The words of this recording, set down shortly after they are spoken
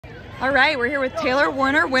All right, we're here with Taylor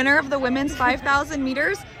Werner, winner of the women's 5,000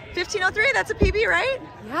 meters. 15:03, that's a PB, right?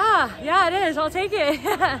 Yeah, it is. I'll take it.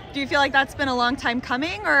 Do you feel like that's been a long time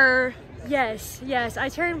coming, or? Yes. I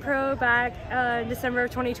turned pro back in December of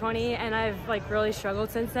 2020, and I've like really struggled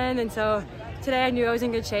since then. And so today I knew I was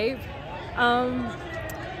in good shape.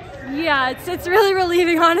 Yeah, it's really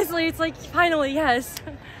relieving, honestly. It's like finally, yes.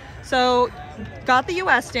 So got the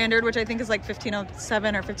US standard, which I think is like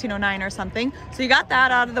 15:07 or 15:09 or something. So you got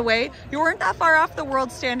that out of the way. You weren't that far off the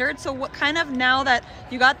world standard. So what kind of, now that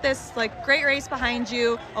you got this like great race behind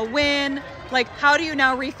you, a win, like how do you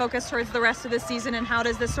now refocus towards the rest of the season, and how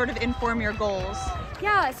does this sort of inform your goals?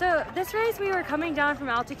 Yeah, so this race we were coming down from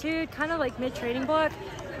altitude, kind of like mid-training block.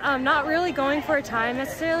 Not really going for a time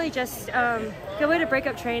necessarily, just good way to break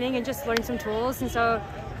up training and just learn some tools. And so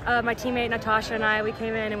my teammate Natosha and I, we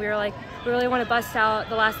came in and we were like, we really want to bust out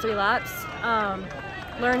the last 3 laps,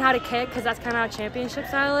 learn how to kick, because that's kind of how championship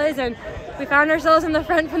style is. And we found ourselves in the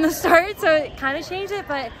front from the start, so it kind of changed it.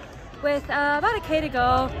 But with about a K to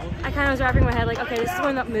go, I kind of was wrapping my head like, okay, this is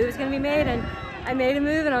when that move is going to be made. And I made a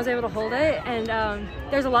move and I was able to hold it. And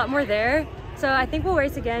there's a lot more there. So I think we'll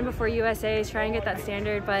race again before USA's, try and get that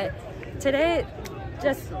standard. But today,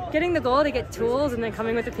 just getting the goal to get tools and then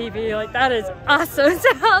coming with the PB, like that is awesome. So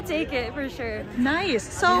I'll take it for sure.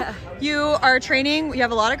 Nice. So you are training, you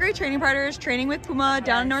have a lot of great training partners, training with PUMA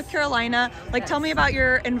down in North Carolina. Like tell me about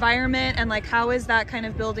your environment and like how is that kind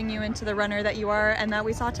of building you into the runner that you are and that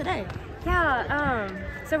we saw today? Yeah,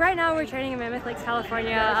 so right now we're training in Mammoth Lakes,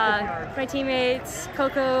 California. My teammates,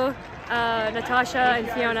 Coco, Natosha, and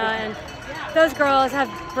Fiona, and those girls have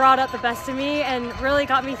brought out the best of me and really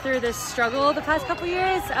got me through this struggle the past couple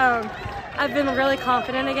years. I've been really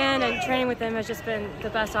confident again, and training with them has just been the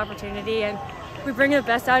best opportunity. And we bring the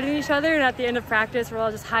best out of each other, and at the end of practice, we're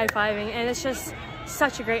all just high-fiving, and it's just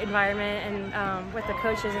such a great environment. And with the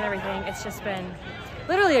coaches and everything, it's just been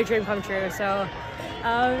literally a dream come true. So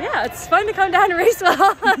yeah, it's fun to come down and race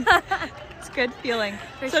well. It's a good feeling.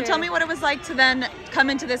 For so sure. Tell me what it was like to then come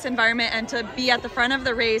into this environment and to be at the front of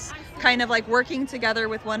the race, kind of like working together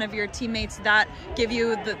with one of your teammates that give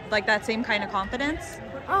you the, like that same kind of confidence.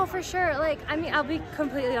 Oh, for sure. Like, I mean, I'll be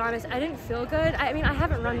completely honest, I didn't feel good. I mean, I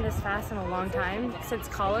haven't run this fast in a long time, since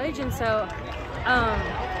college, and so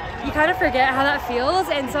you kind of forget how that feels.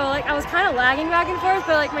 And so like I was kind of lagging back and forth,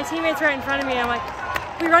 but like my teammates right in front of me, I'm like,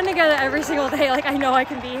 we run together every single day, like I know I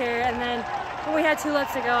can be here. And then when we had 2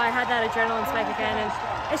 laps to go, I had that adrenaline spike again, and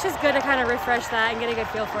it's just good to kind of refresh that and get a good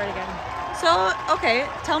feel for it again. So, okay,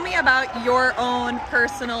 tell me about your own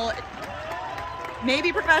personal,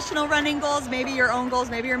 maybe professional running goals, maybe your own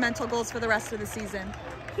goals, maybe your mental goals for the rest of the season.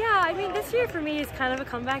 Yeah, I mean, this year for me is kind of a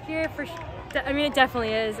comeback year. I mean, it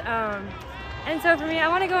definitely is. And so for me, I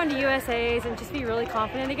want to go into USA's and just be really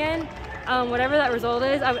confident again. Whatever that result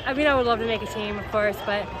is, I mean, I would love to make a team, of course,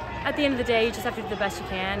 but at the end of the day, you just have to do the best you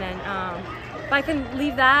can. And if I can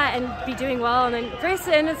leave that and be doing well, and then race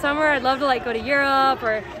the end of summer, I'd love to like go to Europe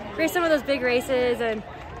or race some of those big races and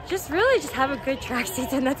just really just have a good track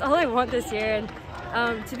season. That's all I want this year,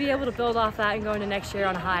 and to be able to build off that and go into next year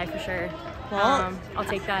on a high for sure. Well, I'll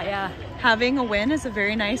take that, yeah. Having a win is a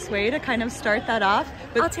very nice way to kind of start that off.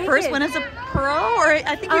 But I'll take first it. win as a pro, or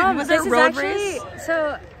I think was it a road race?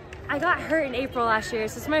 So I got hurt in April last year,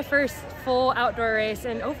 so it's my first full outdoor race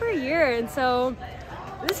in over a year, and so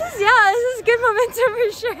this is good momentum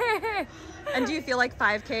for sure. And do you feel like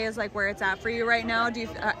 5K is like where it's at for you right now? Do you?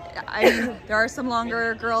 I mean, there are some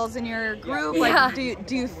longer girls in your group. Like, yeah.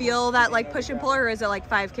 do you feel that like push and pull, or is it like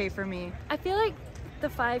 5K for me? I feel like the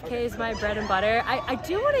 5K is my bread and butter. I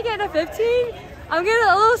do want to get a 15. I'm getting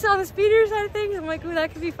a little on the speeder side of things. I'm like, ooh,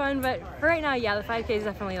 that could be fun. But for right now, yeah, the 5K is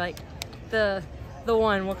definitely like the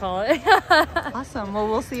one, we'll call it. Awesome. Well,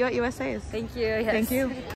 we'll see you at USA's. Thank you. Yes. Thank you.